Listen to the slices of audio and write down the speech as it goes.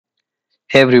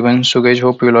Hey everyone, so guys,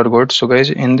 hope you all are good. So guys,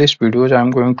 in this video,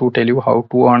 I'm going to tell you how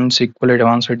to earn SQL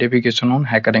Advanced certification on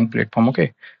HackerRank platform.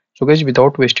 Okay, so guys,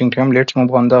 without wasting time, let's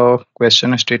move on the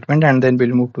question statement and then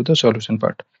we'll move to the solution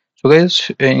part. So guys,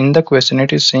 in the question,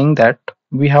 it is saying that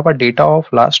we have a data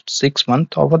of last 6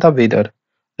 months of the weather.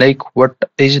 Like what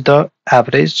is the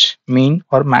average, mean,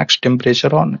 or max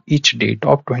temperature on each date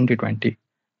of 2020?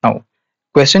 Now,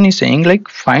 question is saying like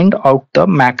find out the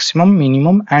maximum,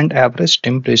 minimum, and average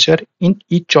temperature in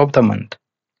each of the month,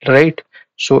 right?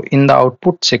 So in the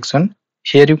output section,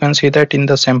 here you can see that in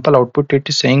the sample output it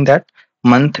is saying that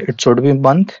month it should be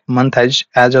month as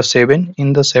a 7.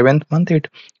 In the seventh month, it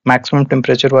maximum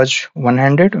temperature was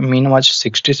 100, mean was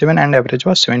 67, and average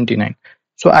was 79.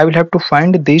 So I will have to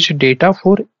find these data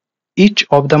for each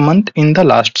of the month in the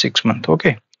last 6 months.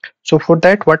 Okay, so for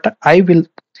that, what I will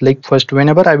like first,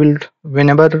 whenever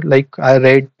like I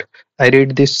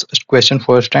read this question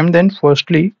first time, then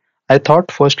firstly I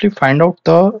thought firstly find out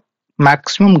the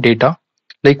maximum data,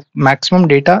 like maximum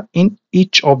data in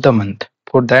each of the month.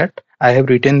 For that I have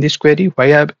written this query.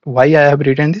 Why I have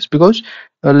written this? Because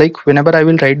like whenever I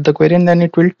will write the query, and then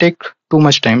it will take too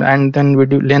much time, and then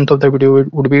video length of the video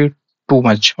would be too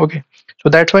much. Okay, so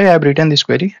that's why I have written this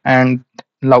query. And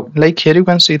now like here you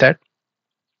can see that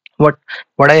what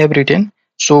what I have written.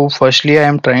 So firstly I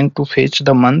am trying to fetch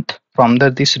the month from the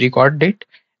this record date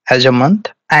as a month.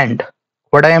 And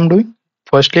what I am doing,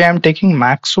 firstly I am taking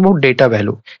max of data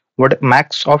value. What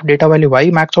max of data value? Why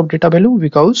max of data value?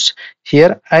 Because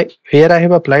here I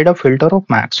have applied a filter of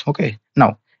max. Okay,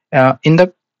 now in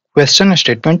the question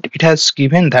statement it has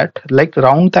given that like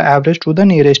round the average to the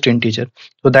nearest integer.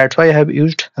 So that's why I have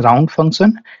used round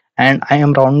function, and I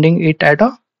am rounding it at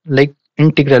a like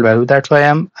integral value. That's why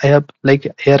I have like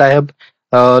here I have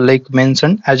like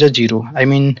mentioned as a 0. I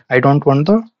mean I don't want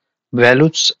the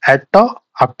values at the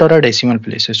after a decimal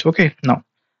places. Okay, now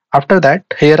after that,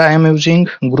 here I am using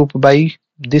group by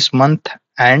this month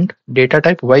and data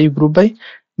type. Why group by?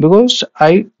 Because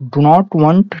I do not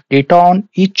want data on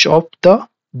each of the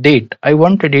date. I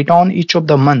want data on each of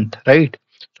the month, right?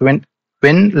 So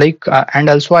when like and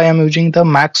also I am using the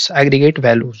max aggregate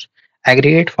values,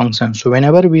 aggregate function. So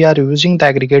whenever we are using the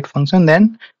aggregate function,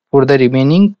 then for the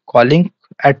remaining calling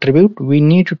attribute, we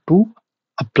need to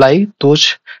apply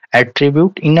those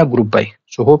attribute in a group by.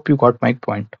 So hope you got my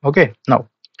point. Okay, now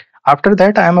after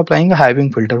that I am applying a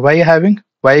having filter. Why having?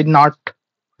 Why not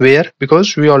where?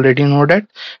 Because we already know that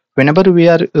whenever we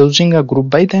are using a group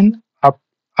by, then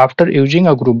after using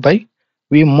a group by,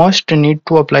 we must need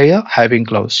to apply a having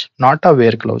clause, not a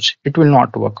where clause. It will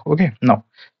not work. Okay, now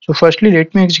so firstly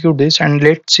let me execute this and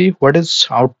let's see what is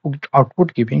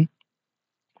output giving.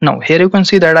 Now here you can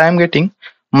see that I am getting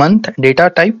month,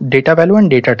 data type, data value, and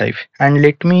data type. And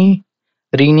let me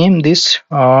rename this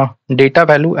data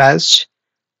value as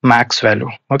max value.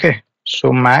 Okay,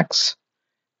 so max,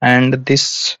 and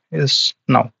this is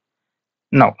now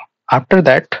after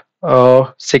that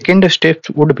second step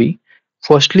would be,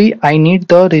 firstly I need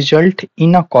the result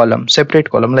in a column, separate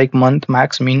column, like month,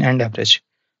 max, mean, and average.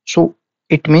 So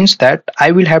it means that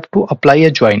I will have to apply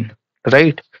a join,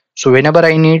 right? So whenever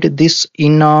I need this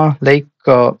in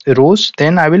rows,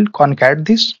 then I will concat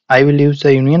this. I will use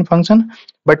the union function,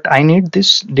 but I need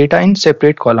this data in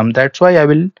separate column. That's why I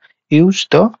will use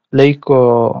the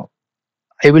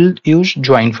I will use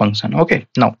join function. Okay,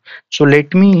 now so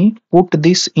let me put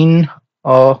this in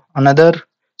another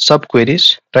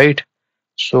subqueries, right?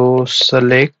 So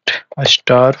select a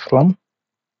star from,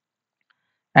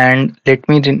 and let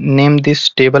me name this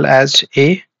table as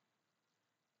A.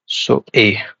 So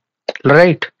A,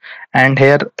 right? And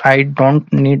here I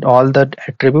don't need all the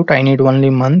attribute. I need only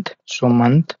month. So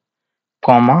month,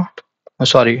 comma,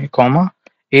 comma,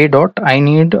 A dot. I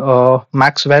need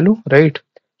max value, right?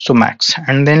 So max,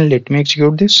 and then let me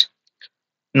execute this.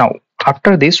 Now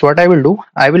after this, what I will do,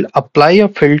 I will apply a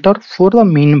filter for the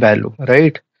mean value,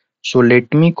 right? So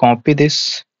let me copy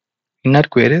this inner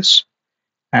queries,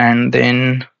 and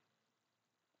then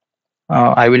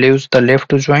I will use the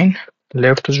left join,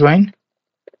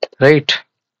 right?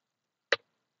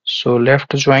 So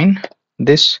left join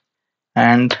this,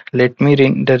 and let me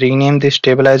rename this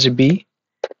table as B.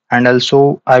 And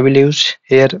also I will use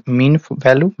here mean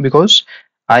value, because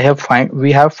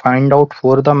we have find out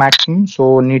for the maximum,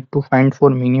 so need to find for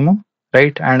minimum,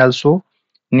 right? And also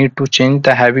need to change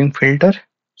the having filter,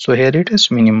 so here it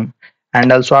is minimum.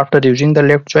 And also after using the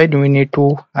left join, we need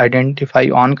to identify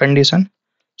on condition.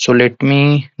 So let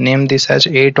me name this as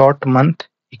A dot month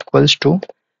equals to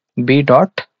B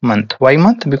dot month. Why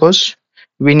month? Because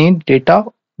we need data,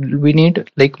 we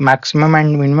need like maximum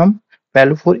and minimum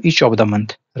value for each of the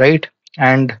month, right?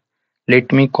 And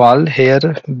let me call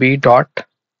here b dot,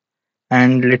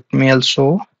 and let me also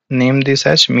name this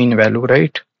as mean value,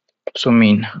 right? So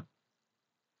mean,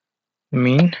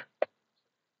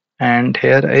 and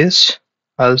here is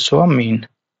also a mean.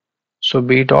 So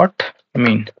b dot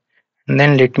mean, and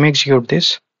then let me execute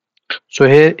this. So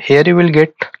here you will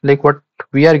get like what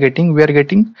we are getting. We are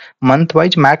getting month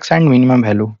wise max and minimum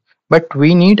value, but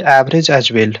we need average as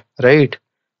well, right?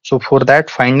 So for that,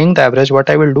 finding the average, what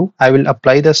I will do, I will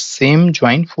apply the same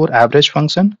join for average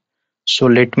function. So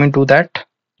let me do that.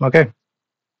 Okay,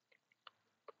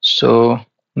 so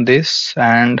this,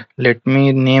 and let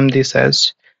me name this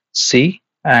as C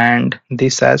and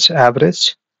this as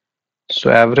average.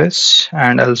 So average,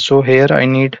 and also here I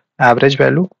need average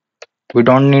value. We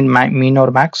don't need mean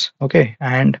or max. Okay,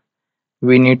 and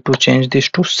we need to change this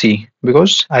to C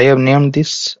because I have named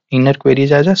this inner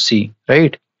queries as a C,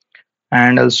 right?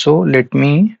 And also let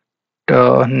me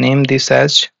name this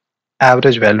as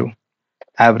average value,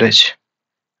 average,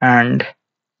 and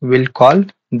we'll call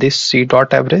this C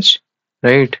dot average,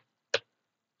 right?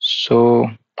 So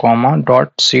comma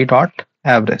dot C dot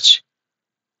average,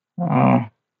 uh,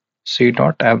 C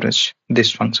dot average,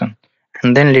 this function,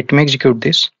 and then let me execute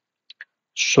this.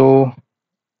 So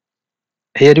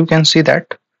here you can see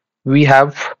that we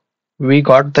have we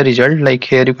got the result. Like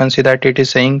here you can see that it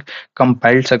is saying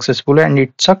compiled successfully and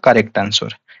it's a correct answer,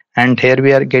 and here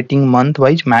we are getting month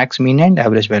wise max, mean and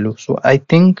average value. So I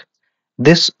think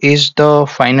this is the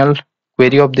final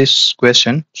query of this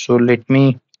question. So like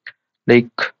let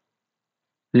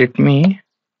me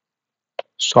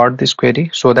sort this query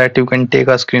so that you can take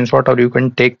a screenshot, or you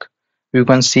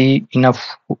can see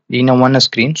enough in a one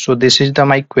screen. So this is the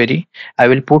my query. I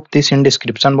will put this in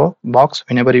description box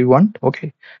whenever you want.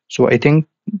 Okay, so I think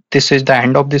this is the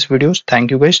end of this videos.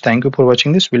 Thank you guys, thank you for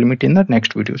watching this. We'll meet in the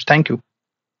next videos. Thank you.